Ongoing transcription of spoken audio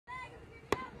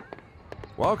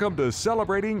Welcome to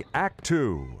Celebrating Act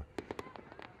 2.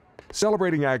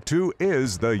 Celebrating Act 2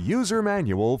 is the user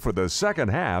manual for the second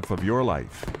half of your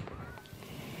life.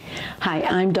 Hi,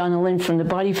 I'm Donnalynn from the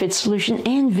Body Fit Solution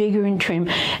and Vigor and Trim,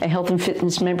 a health and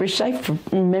fitness membership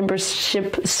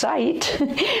site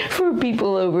for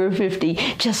people over 50,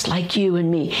 just like you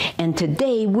and me. And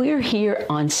today we're here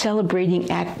on Celebrating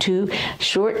Act 2,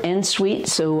 short and sweet,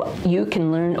 so you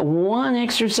can learn one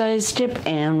exercise tip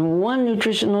and one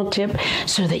nutritional tip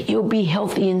so that you'll be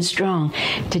healthy and strong.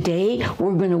 Today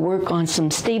we're going to work on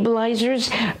some stabilizers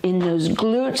in those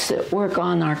glutes that work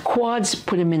on our quads,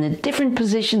 put them in a different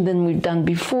position than we've done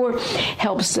before,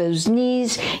 helps those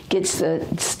knees, gets the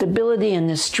stability and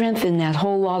the strength in that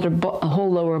whole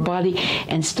lower body,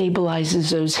 and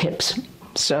stabilizes those hips.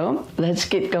 So let's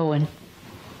get going.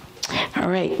 All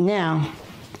right, now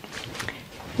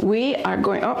we are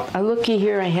going, looky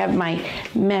here, I have my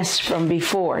mess from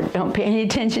before. Don't pay any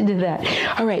attention to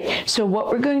that. All right, so what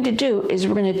we're going to do is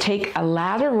we're going to take a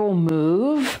lateral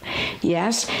move,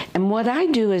 yes, and what I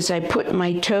do is I put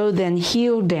my toe, then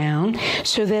heel down,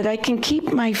 so that I can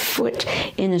keep my foot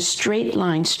in a straight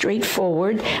line, straight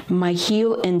forward. My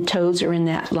heel and toes are in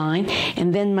that line,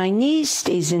 and then my knee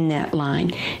stays in that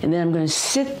line. And then I'm going to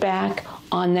sit back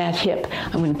on that hip.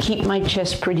 I'm going to keep my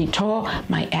chest pretty tall.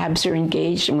 My abs are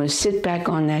engaged. I'm going to sit back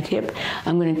on that hip.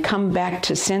 I'm going to come back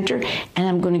to center, and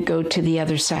I'm going to go to the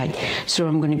other side. So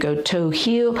I'm going to go toe,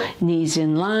 heel, knees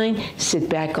in line, sit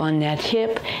back on that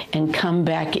hip, and come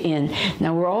back in.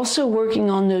 Now we're also working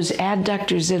on those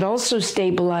adductors that also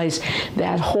stabilize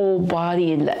that whole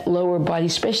body and that lower body,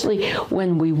 especially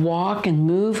when we walk and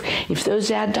move. If those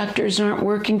adductors aren't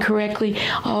working correctly,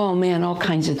 oh man, all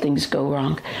kinds of things go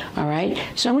wrong. All right?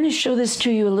 So I'm going to show this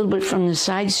to you a little bit from the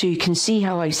side so you can see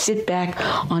how I sit back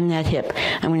on that hip.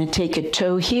 I'm going to take a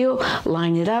toe heel,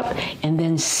 line it up, and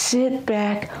then sit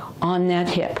back on that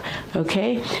hip.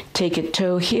 Okay? Take a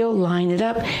toe heel, line it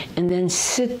up, and then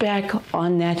sit back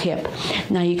on that hip.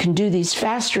 Now you can do these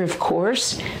faster, of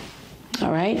course.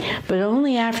 All right, but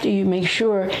only after you make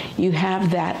sure you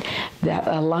have that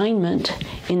alignment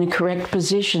in the correct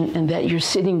position and that you're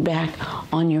sitting back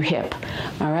on your hip.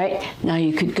 All right, now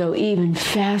you could go even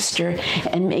faster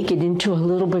and make it into a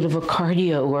little bit of a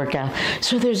cardio workout.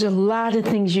 So there's a lot of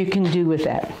things you can do with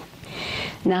that.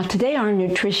 Now today our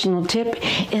nutritional tip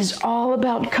is all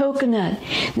about coconut.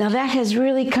 Now that has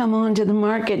really come onto the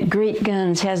market, great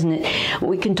guns, hasn't it?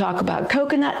 We can talk about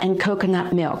coconut and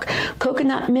coconut milk.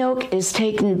 Coconut milk is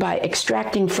taken by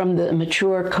extracting from the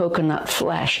mature coconut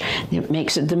flesh. It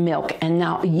makes it the milk. And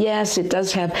now, yes, it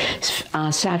does have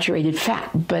saturated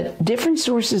fat, but different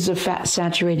sources of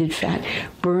saturated fat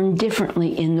burn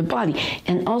differently in the body.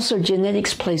 And also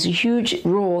genetics plays a huge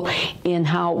role in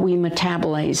how we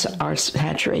metabolize our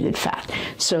saturated fat.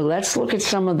 So let's look at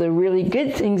some of the really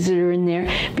good things that are in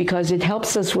there, because it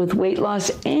helps us with weight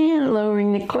loss and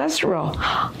lowering the cholesterol.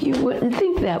 You wouldn't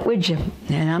think that, would you?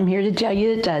 And I'm here to tell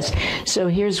you it does. So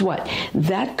here's what.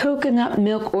 That coconut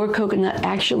milk or coconut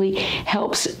actually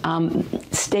helps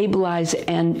stabilize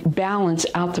and balance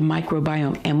out the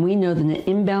microbiome. And we know that an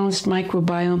imbalanced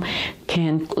microbiome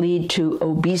can lead to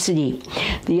obesity.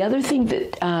 The other thing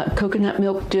that coconut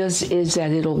milk does is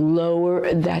that it'll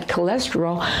lower that cholesterol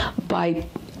by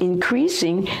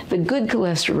increasing the good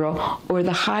cholesterol or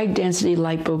the high density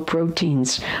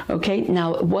lipoproteins. Okay,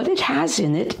 now what it has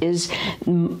in it is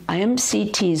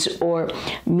MCTs, or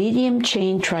medium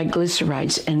chain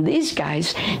triglycerides, and these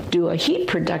guys do a heat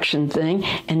production thing,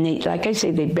 and they, like I say,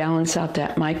 they balance out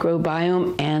that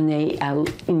microbiome and they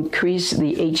increase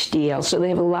the HDL. So they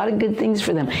have a lot of good things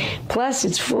for them. Plus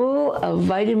it's full of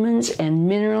vitamins and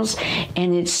minerals,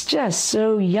 and it's just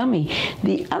so yummy.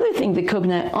 The other thing the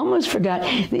coconut, almost forgot,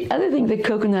 the other thing that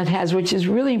coconut has, which is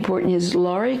really important, is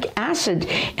lauric acid,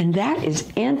 and that is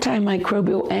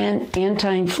antimicrobial and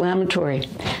anti-inflammatory.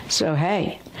 So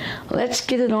hey, let's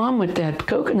get it on with that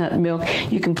coconut milk.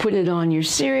 You can put it on your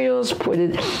cereals, put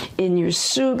it in your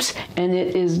soups, and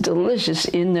it is delicious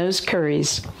in those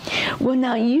curries. Well,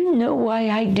 now you know why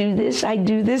I do this. I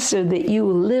do this so that you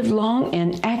will live long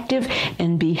and active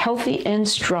and be healthy and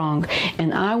strong.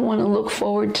 And I want to look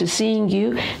forward to seeing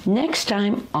you next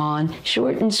time on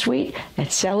Short and Sweet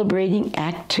at Celebrating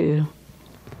Act 2.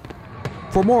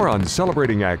 For more on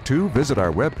Celebrating Act 2, visit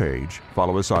our webpage,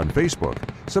 follow us on Facebook,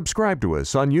 subscribe to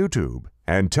us on YouTube,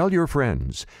 and tell your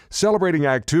friends. Celebrating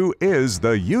Act 2 is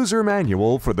the user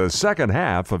manual for the second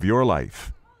half of your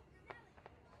life.